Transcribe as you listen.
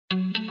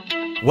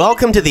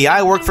Welcome to the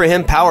I Work For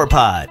Him Power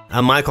Pod.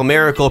 I'm Michael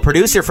Miracle,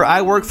 producer for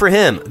I Work For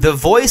Him, the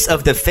voice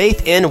of the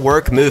faith and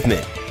work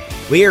movement.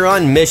 We are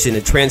on mission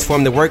to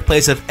transform the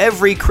workplace of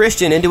every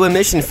Christian into a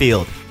mission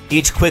field.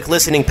 Each quick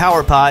listening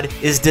Power Pod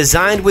is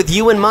designed with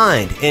you in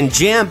mind and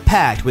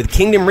jam-packed with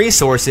kingdom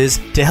resources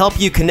to help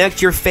you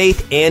connect your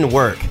faith and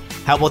work.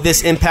 How will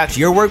this impact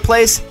your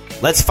workplace?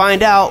 Let's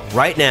find out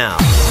right now.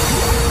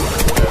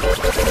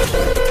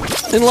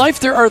 In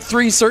life, there are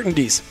three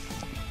certainties.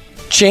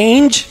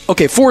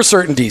 Four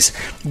certainties.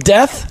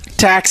 Death,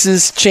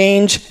 taxes,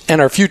 change,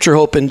 and our future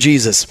hope in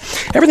Jesus.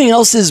 Everything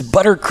else is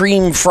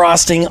buttercream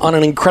frosting on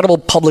an incredible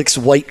Publix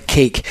white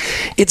cake.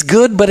 It's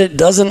good, but it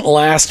doesn't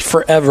last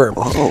forever.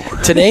 Whoa.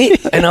 Today,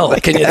 I know,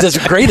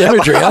 that's great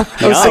imagery, huh?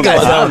 I was thinking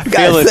about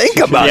that. Think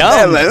about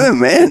that,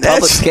 man.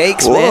 Publix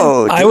cakes,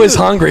 whoa, man. I was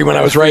hungry when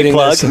I was writing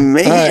this.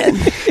 Man.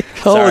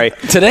 Sorry.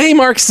 Today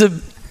marks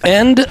the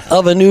end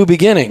of a new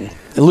beginning.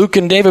 Luke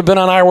and Dave have been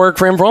on I Work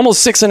For Him for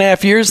almost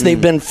 6.5 years. They've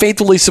been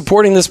faithfully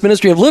supporting this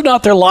ministry, have lived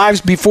out their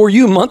lives before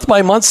you month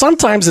by month.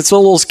 Sometimes it's a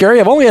little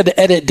scary. I've only had to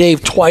edit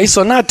Dave twice,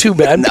 so not too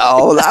bad.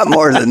 No, not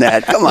more than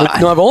that. Come on.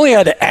 No, I've only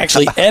had to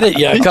actually edit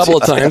you a couple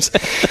of times.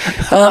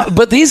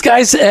 But these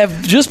guys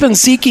have just been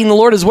seeking the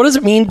Lord. What does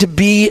it mean to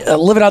be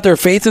living out their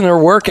faith in their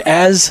work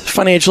as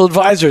financial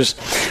advisors?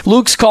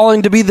 Luke's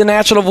calling to be the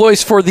national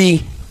voice for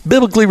the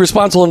biblically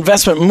responsible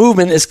investment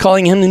movement is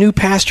calling him the new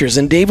pastures,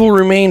 and Dave will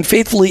remain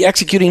faithfully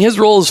executing his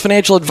role as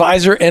financial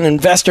advisor and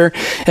investor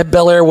at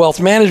Bel Air Wealth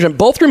Management.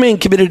 Both remain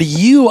committed to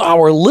you,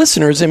 our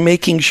listeners, in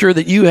making sure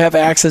that you have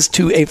access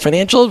to a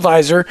financial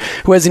advisor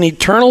who has an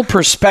eternal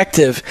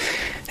perspective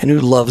and who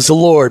loves the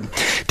Lord.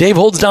 Dave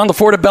holds down the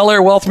fort at Bel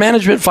Air Wealth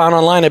Management, found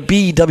online at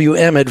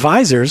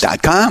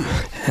bwmadvisors.com.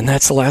 And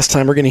that's the last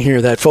time we're going to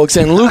hear that, folks.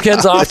 And Luke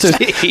heads off to...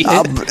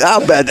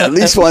 I'll bet at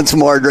least once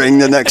more during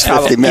the next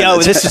 50 minutes.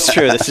 Yo, this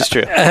is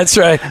true. That's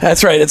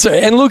right.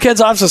 And Luke heads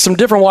off to some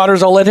different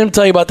waters. I'll let him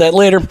tell you about that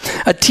later.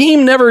 A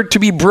team never to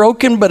be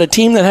broken, but a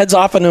team that heads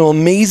off into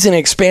amazing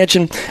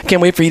expansion.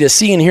 Can't wait for you to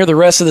see and hear the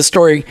rest of the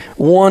story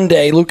one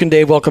day. Luke and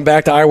Dave, welcome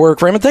back to I Work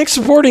For Him. And thanks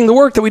for supporting the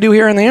work that we do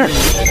here in the air.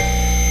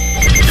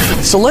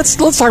 So let's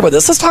talk about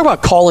this. Let's talk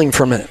about calling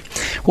for a minute.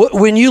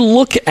 When you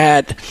look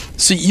at,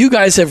 so you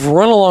guys have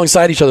run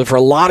alongside each other for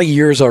a lot of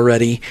years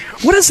already.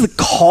 What is the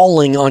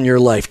calling on your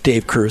life,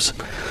 Dave Cruz?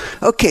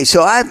 Okay,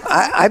 so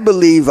I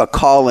believe a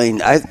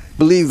calling. I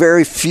believe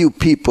very few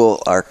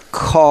people are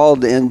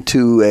called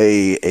into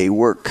a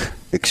work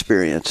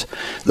experience.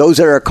 Those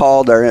that are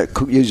called are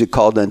usually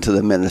called into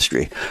the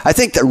ministry. I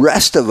think the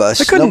rest of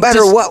us, no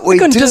matter what we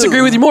do... I couldn't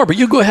disagree with you more, but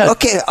you go ahead.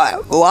 Okay,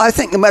 I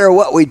think no matter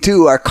what we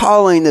do, our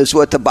calling is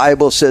what the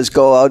Bible says,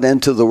 go out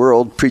into the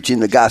world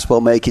preaching the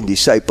gospel, making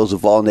disciples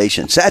of all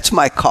nations. That's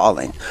my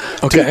calling.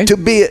 Okay. To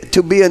be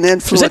an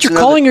influence. Is that your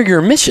calling or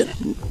your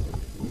mission?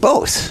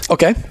 Both.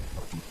 Okay.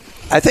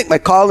 I think my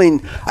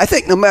calling,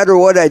 no matter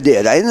what I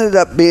did, I ended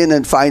up being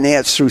in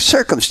finance through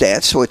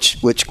circumstance,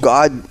 which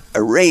God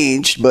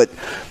arranged, but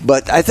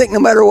I think no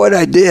matter what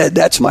I did,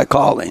 that's my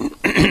calling.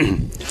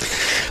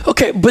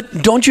 Okay,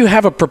 but don't you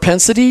have a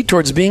propensity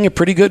towards being a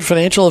pretty good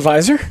financial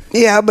advisor?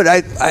 Yeah, but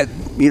I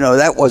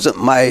that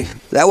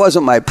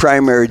wasn't my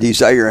primary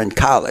desire in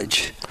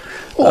college.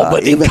 Well,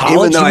 but in college,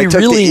 even though I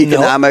took the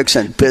economics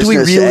and business, do we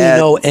really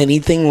know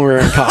anything when we're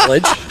in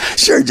college?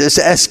 Sure, just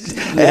ask.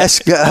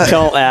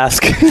 Don't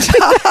ask.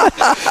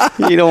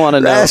 You don't want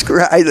to know. Ask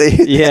Riley.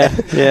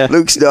 Yeah.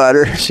 Luke's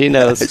daughter. She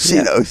knows. She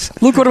knows.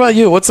 Luke, what about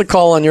you? What's the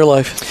call on your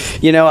life?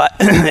 You know,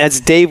 as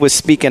Dave was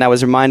speaking, I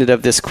was reminded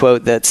of this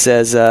quote that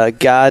says,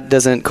 God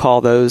doesn't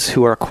call those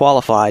who are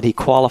qualified. He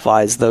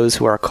qualifies those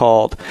who are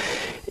called.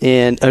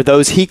 Or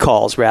those he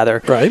calls,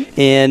 rather. Right.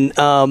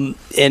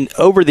 And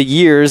over the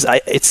years,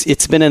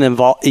 it's been an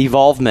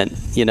evolvement,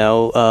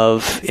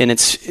 and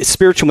it's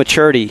spiritual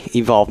maturity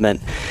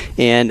evolvement.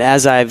 And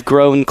as I've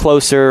grown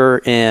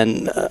closer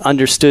and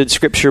understood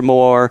Scripture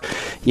more,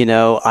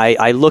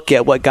 I look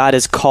at what God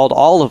has called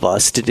all of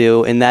us to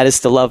do, and that is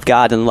to love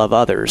God and love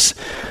others.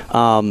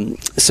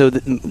 So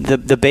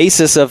the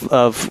basis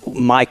of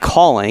my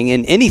calling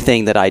in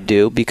anything that I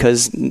do,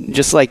 because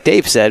just like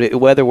Dave said,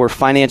 whether we're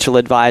financial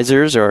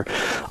advisors or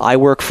I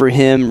Work For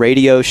Him,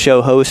 radio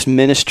show host,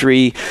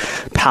 ministry,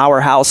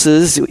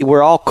 powerhouses,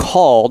 we're all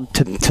called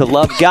to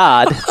love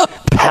God.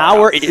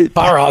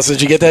 Powerhouse,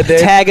 did you get that,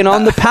 Dave? Tagging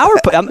on the power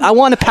pod. I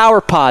want a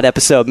power pod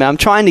episode, man. I'm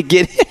trying to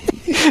get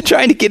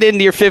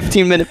into your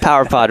 15-minute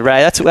power pod,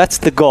 right? That's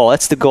the goal.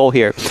 That's the goal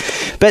here.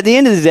 But at the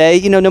end of the day,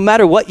 no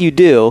matter what you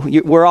do,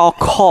 we're all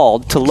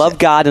called to love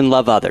God and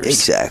love others.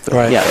 Exactly.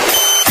 Right. Yeah.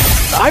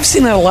 I've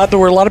seen that a lot, though,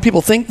 where a lot of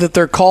people think that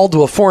they're called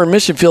to a foreign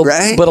mission field,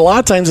 right? But a lot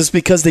of times it's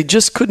because they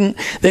just couldn't.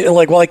 They're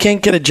like, well, I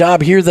can't get a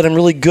job here that I'm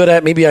really good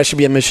at. Maybe I should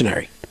be a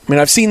missionary. I mean,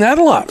 I've seen that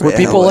a lot where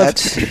people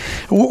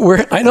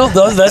I know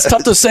that's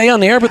tough to say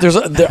on the air, but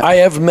I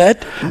have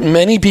met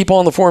many people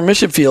on the foreign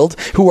mission field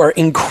who are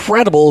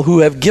incredible, who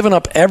have given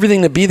up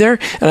everything to be there,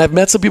 and I've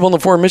met some people on the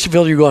foreign mission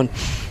field. You're going,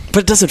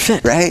 But it doesn't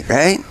fit. Right.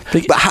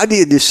 But how do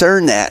you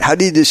discern that? How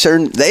do you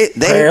discern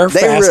prayer,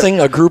 fasting,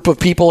 a group of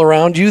people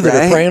around you that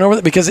are praying over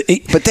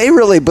it? But they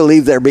really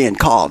believe they're being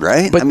called,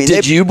 right? But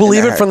did you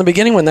believe it from the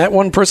beginning when that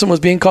one person was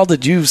being called?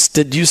 Did you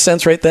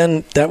sense right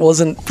then that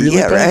wasn't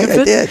really right? fit?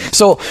 I did.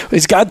 So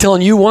is God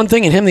telling you one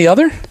thing and him the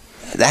other?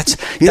 That's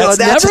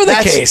never the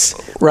case,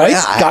 right?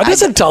 Yeah, God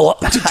doesn't tell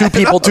two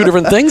people two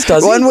different things,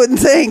 does he? One wouldn't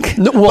think.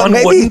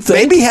 Wouldn't think.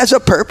 Maybe he has a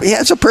purpose. He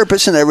has a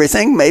purpose in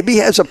everything. Maybe he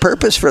has a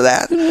purpose for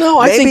that. No,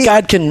 I think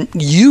God can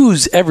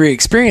use every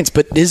experience,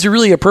 but is there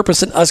really a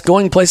purpose in us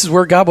going places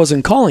where God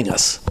wasn't calling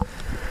us?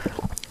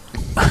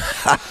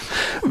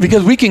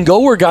 Because we can go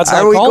where God's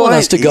not calling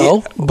us to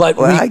go, but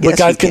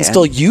God can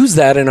still use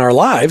that in our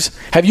lives.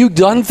 Have you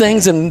done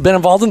things and been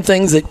involved in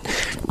things that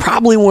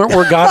probably weren't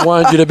where God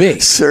wanted you to be?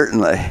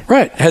 Certainly.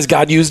 Right. Has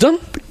God used them?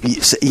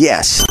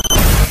 Yes.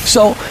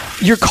 So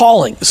your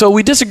calling. So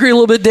we disagree a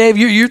little bit, Dave.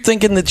 You're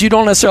thinking that you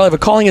don't necessarily have a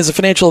calling as a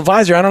financial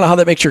advisor. I don't know how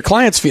that makes your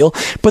clients feel,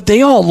 but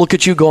they all look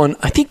at you going,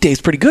 I think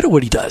Dave's pretty good at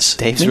what he does.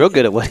 Dave's real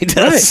good at what he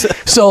does.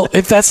 Right. So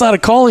if that's not a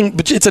calling,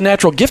 but it's a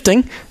natural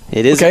gifting.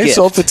 It is okay. A gift.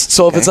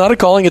 So if it's not a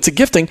calling, it's a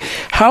gifting.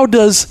 How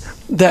does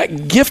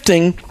that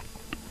gifting,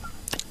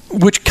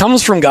 which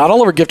comes from God,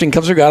 all of our gifting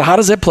comes from God, how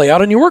does that play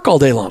out in your work all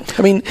day long?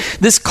 I mean,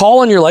 this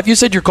call in your life, you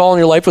said your call in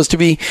your life was to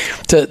be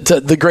to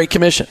the Great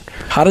Commission.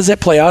 How does that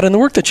play out in the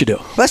work that you do?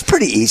 Well, that's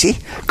pretty easy.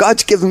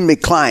 God's given me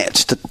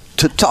clients to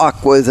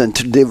talk with and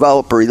to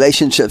develop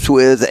relationships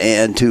with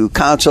and to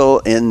counsel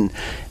in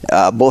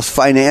both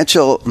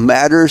financial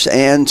matters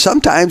and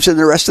sometimes in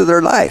the rest of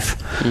their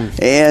life.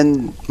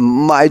 And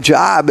my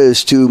job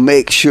is to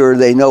make sure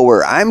they know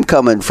where I'm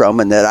coming from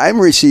and that I'm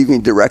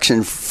receiving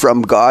direction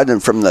from God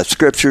and from the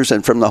Scriptures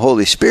and from the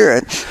Holy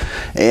Spirit.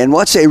 And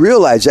once they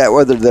realize that,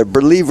 whether they're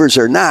believers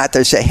or not,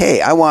 they say,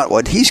 hey, I want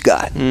what he's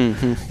got.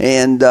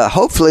 And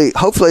hopefully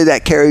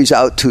that carries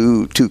out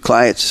to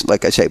clients,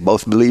 like I say,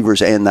 both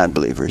believers and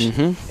non-believers.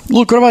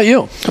 Luke, what about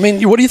you? I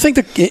mean, what do you think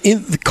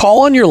the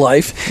call on your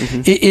life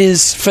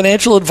is?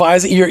 Financial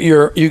advisor.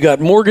 You got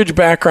mortgage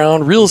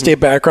background, real estate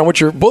background, which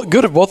you're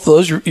good at both of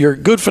those. You're a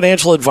good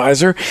financial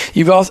advisor.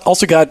 You've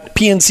also got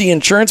PNC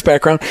insurance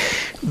background.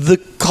 The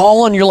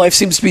call on your life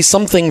seems to be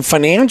something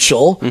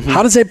financial.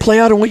 How does that play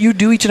out in what you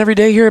do each and every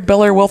day here at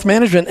Bel Air Wealth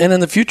Management and in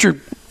the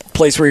future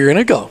place where you're going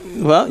to go?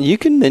 Well, you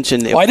can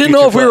mention it. Well, I didn't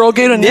know if we were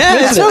okay to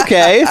it's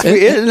okay.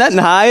 It's nothing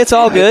high. It's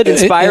all good.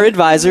 Inspire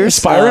Advisors.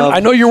 Inspire. I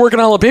know you're working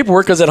on all the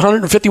paperwork because at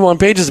 151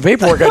 pages of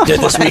paperwork I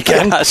did this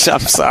weekend. Gosh, I'm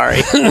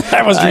sorry.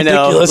 That was ridiculous. I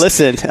know.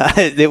 Listen,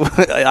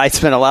 I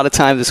spent a lot of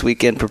time this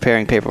weekend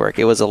preparing paperwork.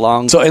 It was a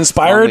long. So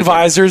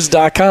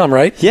inspireadvisors.com,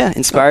 right? Yeah,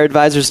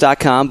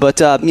 inspireadvisors.com.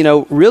 But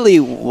really,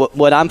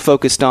 what I'm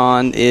focused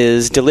on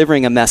is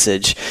delivering a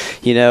message.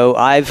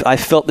 I've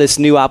felt this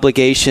new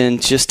obligation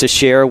just to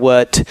share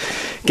what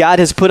God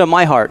has put on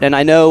my heart. And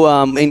I know,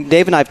 and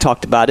Dave and I have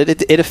talked about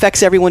it, it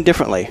affects everyone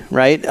differently,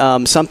 right?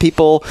 Some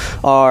people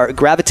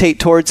gravitate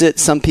towards it.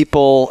 Some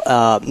people,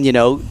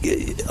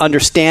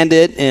 understand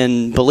it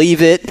and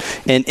believe it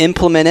and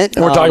implement it.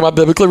 And we're talking about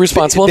biblically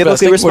responsible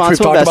investing, which we've talked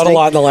about a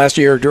lot in the last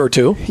year or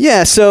two.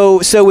 Yeah.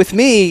 So with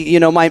me,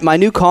 my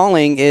new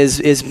calling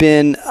is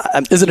been.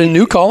 Is it a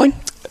new calling?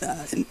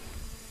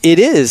 It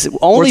is.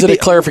 Or is it a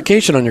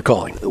clarification on your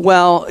calling?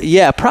 Well,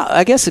 yeah,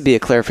 I guess it'd be a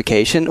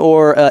clarification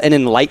or an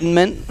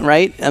enlightenment,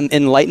 right?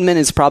 Enlightenment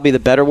is probably the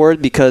better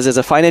word because as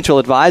a financial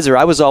advisor,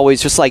 I was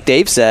always, just like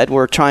Dave said,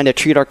 we're trying to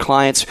treat our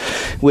clients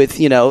with,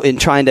 and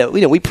trying to,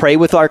 we pray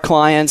with our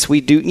clients. We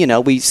do,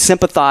 we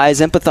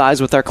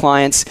empathize with our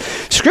clients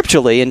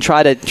scripturally and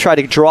try to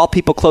draw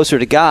people closer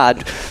to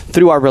God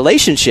through our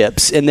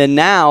relationships. And then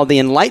now the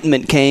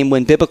enlightenment came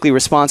when biblically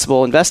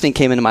responsible investing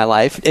came into my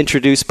life,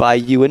 introduced by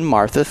you and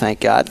Martha. Thank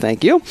God.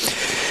 Thank you.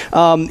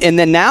 And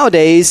then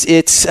nowadays,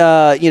 it's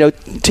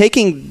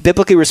taking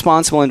biblically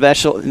responsible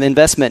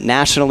investment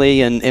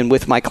nationally and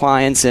with my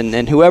clients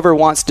and whoever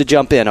wants to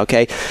jump in.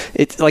 Okay,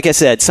 it's like I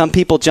said, some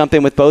people jump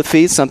in with both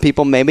feet, some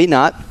people maybe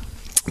not.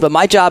 But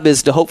my job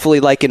is to hopefully,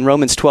 like in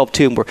Romans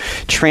 12:2, we're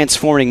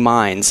transforming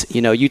minds.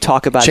 You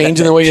talk about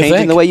changing the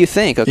way you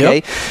think.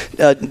 Okay,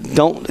 yep.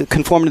 Don't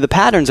conform to the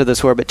patterns of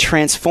this world, but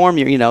transform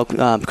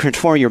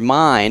your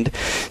mind.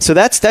 So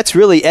that's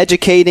really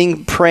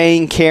educating,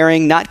 praying,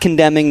 caring, not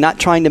condemning,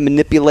 not trying to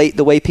manipulate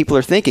the way people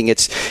are thinking.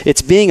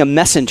 It's being a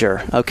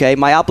messenger. Okay,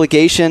 my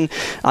obligation.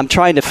 I'm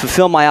trying to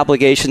fulfill my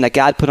obligation that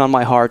God put on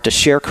my heart to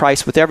share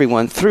Christ with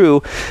everyone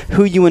through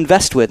who you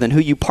invest with and who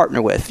you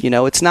partner with.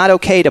 It's not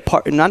okay to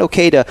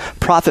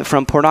profit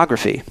from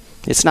pornography.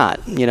 It's not.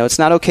 It's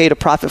not okay to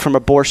profit from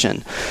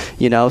abortion.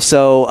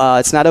 So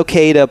it's not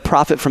okay to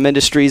profit from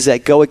industries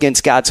that go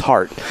against God's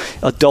heart.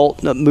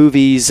 Adult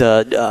movies,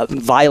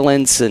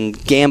 violence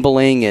and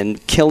gambling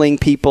and killing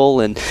people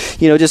and,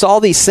 just all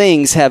these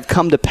things have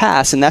come to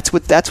pass. And that's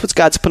what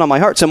God's put on my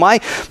heart. So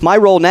my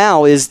role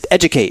now is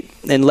educate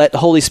and let the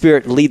Holy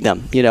Spirit lead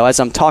them. As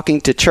I'm talking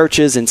to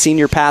churches and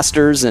senior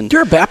pastors. And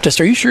you're a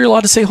Baptist. Are you sure you're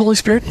allowed to say Holy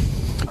Spirit?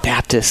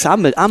 Baptist.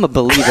 I'm a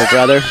believer,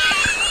 brother.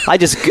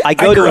 I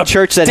go to a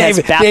church that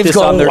has Baptist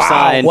on their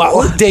sign.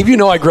 Wow. Dave, you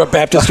know I grew up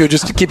Baptist too,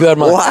 just to keep that in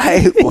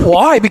mind.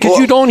 Why? Because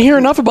you don't hear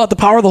enough about the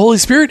power of the Holy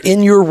Spirit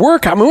in your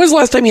work. I mean, when was the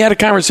last time you had a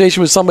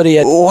conversation with somebody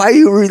at... Why do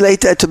you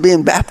relate that to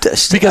being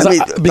Baptist? Because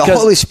the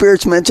Holy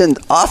Spirit's mentioned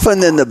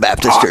often in the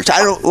Baptist church.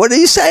 What are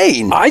you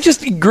saying? I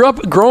just grew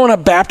up growing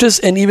up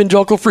Baptist and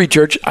Evangelical Free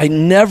Church. I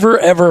never,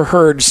 ever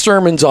heard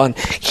sermons on,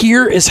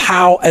 here is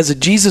how, as a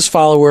Jesus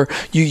follower,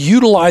 you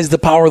utilize the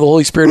power of the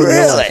Holy Spirit in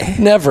your life.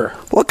 Never.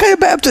 What kind of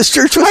Baptist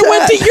church was that? I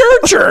went to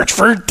your church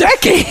for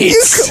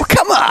decades.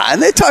 Come on.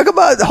 They talk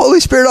about the Holy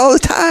Spirit all the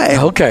time.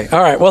 Okay.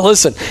 All right. Well,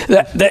 listen,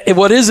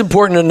 what is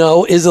important to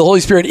know is the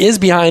Holy Spirit is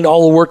behind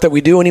all the work that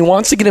we do, and he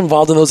wants to get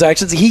involved in those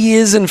actions. He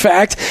is, in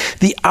fact,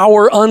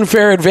 our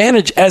unfair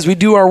advantage as we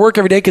do our work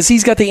every day, because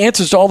he's got the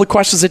answers to all the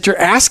questions that you're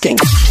asking.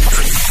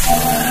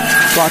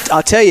 Well,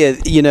 I'll tell you,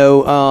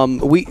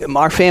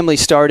 our family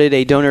started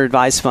a donor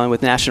advised fund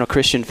with National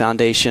Christian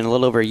Foundation a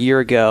little over a year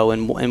ago,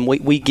 and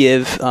we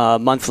give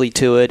monthly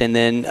to it, and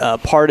then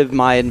part of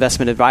my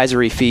investment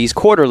advisory fees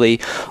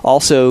quarterly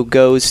also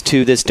goes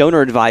to this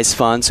donor advised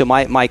fund. So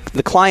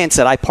the clients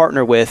that I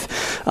partner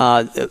with,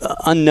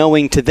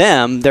 unknowing to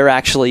them, they're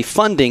actually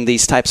funding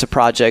these types of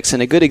projects.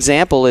 And a good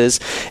example is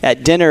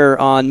at dinner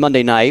on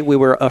Monday night,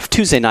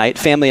 Tuesday night,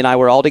 family and I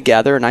were all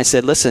together, and I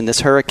said, listen,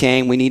 this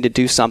hurricane, we need to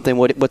do something.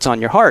 What's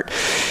on your heart?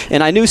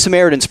 And I knew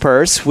Samaritan's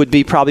Purse would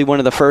be probably one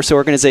of the first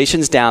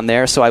organizations down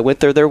there, so I went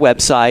to their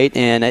website,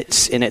 and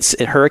it's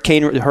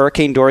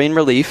Hurricane Dorian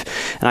Relief,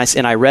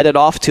 and I read it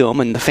off to them,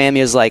 and the family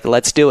is like,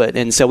 let's do it.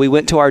 And so we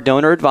went to our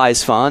donor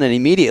advised fund, and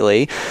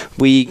immediately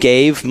we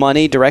gave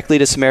money directly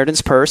to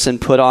Samaritan's Purse and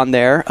put on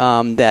there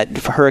that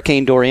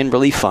Hurricane Dorian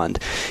Relief Fund.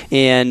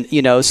 And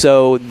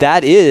so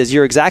that is,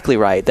 you're exactly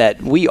right,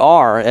 that we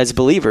are, as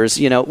believers,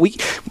 we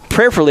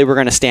prayerfully we're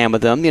going to stand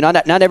with them.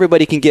 Not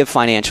everybody can give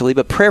financially,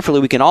 but prayerfully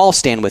we can all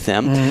stand with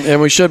them.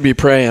 And we should be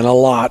praying a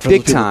lot.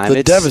 Big time.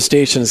 The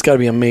devastation has got to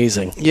be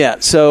amazing. Yeah.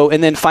 So,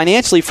 and then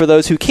financially for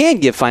those who can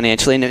give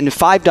financially, and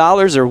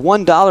 $5 or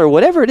 $1,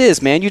 whatever it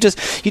is, man, you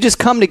just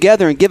come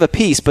together and give a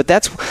piece. But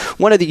that's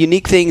one of the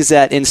unique things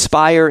that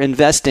Inspire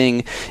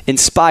Investing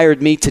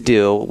inspired me to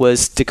do,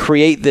 was to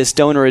create this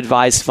donor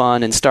advised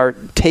fund and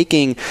start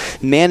taking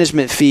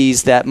management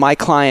fees that my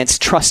clients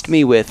trust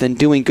me with and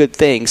doing good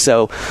things.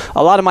 So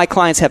a lot of my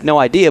clients have no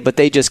idea, but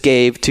they just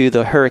gave to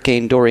the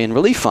Hurricane Dorian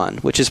Relief Fund,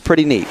 which is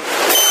pretty neat.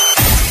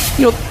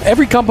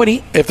 Every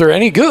company, if they're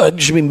any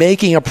good, should be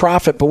making a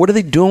profit. But what are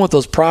they doing with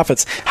those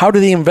profits? How do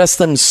they invest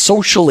them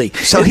socially?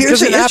 So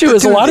here's the issue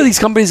is a lot of these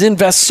companies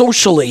invest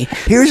socially.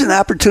 Here's an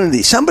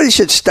opportunity. Somebody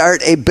should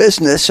start a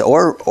business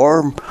or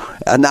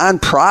a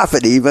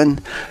nonprofit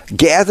even,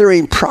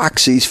 gathering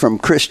proxies from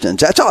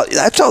Christians. That's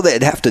all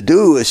they'd have to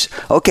do is,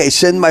 okay,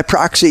 send my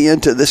proxy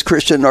into this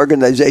Christian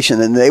organization,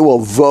 and they will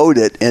vote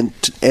it in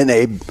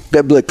a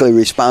biblically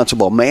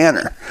responsible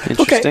manner.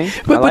 Interesting.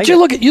 Okay, but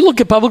you look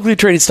at publicly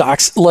traded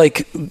stocks like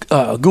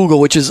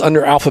Google, which is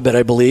under Alphabet,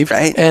 I believe,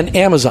 right, and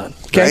Amazon.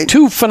 Okay, right.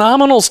 Two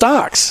phenomenal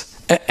stocks,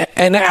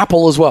 and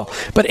Apple as well.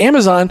 But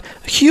Amazon,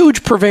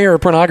 huge purveyor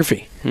of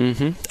pornography.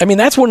 Mm-hmm. I mean,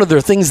 that's one of their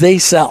things they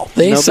sell.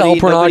 Sell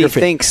pornography. Nobody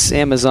thinks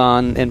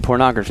Amazon and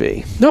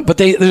pornography. No, but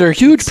they're a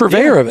huge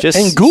purveyor of it.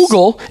 And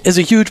Google is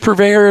a huge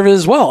purveyor of it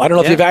as well. I don't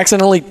know if you've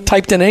accidentally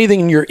typed in anything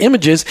in your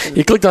images.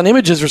 You clicked on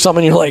images or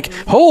something, you're like,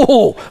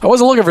 oh, I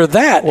wasn't looking for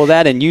that. Well,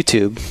 that and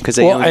YouTube, because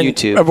they own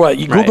YouTube. Right.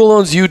 Google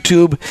owns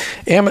YouTube.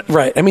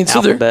 Right. I mean, so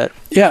Alphabet.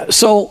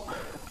 So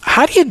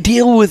how do you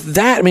deal with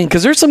that? I mean,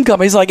 because there's some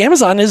companies like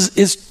Amazon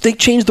they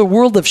changed the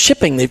world of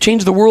shipping. They've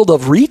changed the world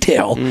of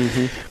retail.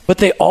 Mm-hmm. But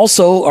they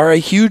also are a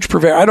huge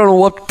purveyor. I don't know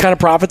what kind of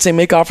profits they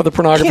make off of the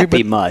pornography. Can't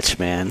be much,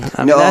 man.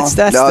 I mean, that's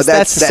the sad part.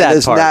 That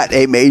is not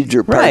a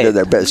major part of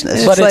their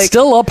business. But it's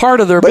still a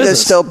part of their business. But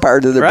it's still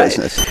part of their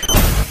business.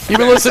 You've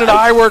been listening to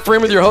I Work For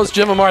Him with your hosts,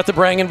 Jim and Martha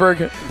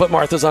Brangenberg, but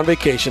Martha's on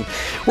vacation.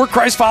 We're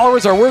Christ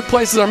followers. Our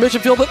workplace is our mission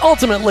field, but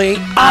ultimately,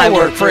 I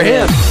work for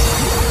Him.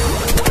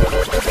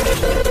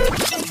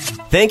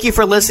 Thank you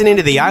for listening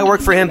to the I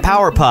Work For Him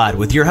Power Pod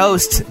with your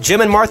hosts,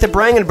 Jim and Martha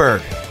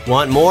Brangenberg.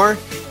 Want more?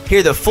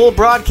 Hear the full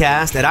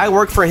broadcast at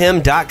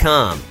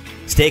iworkforhim.com.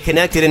 Stay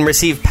connected and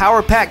receive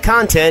Power Pack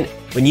content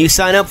when you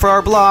sign up for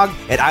our blog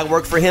at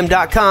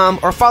iworkforhim.com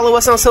or follow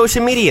us on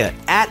social media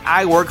at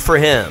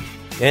iworkforhim.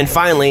 And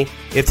finally,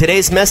 if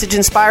today's message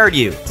inspired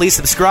you, please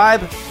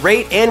subscribe,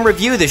 rate, and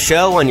review the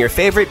show on your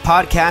favorite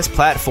podcast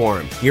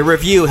platform. Your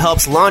review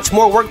helps launch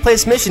more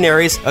workplace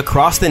missionaries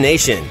across the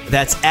nation.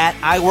 That's at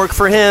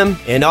iWorkForHim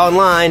and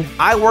online,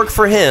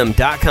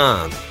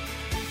 iworkforhim.com.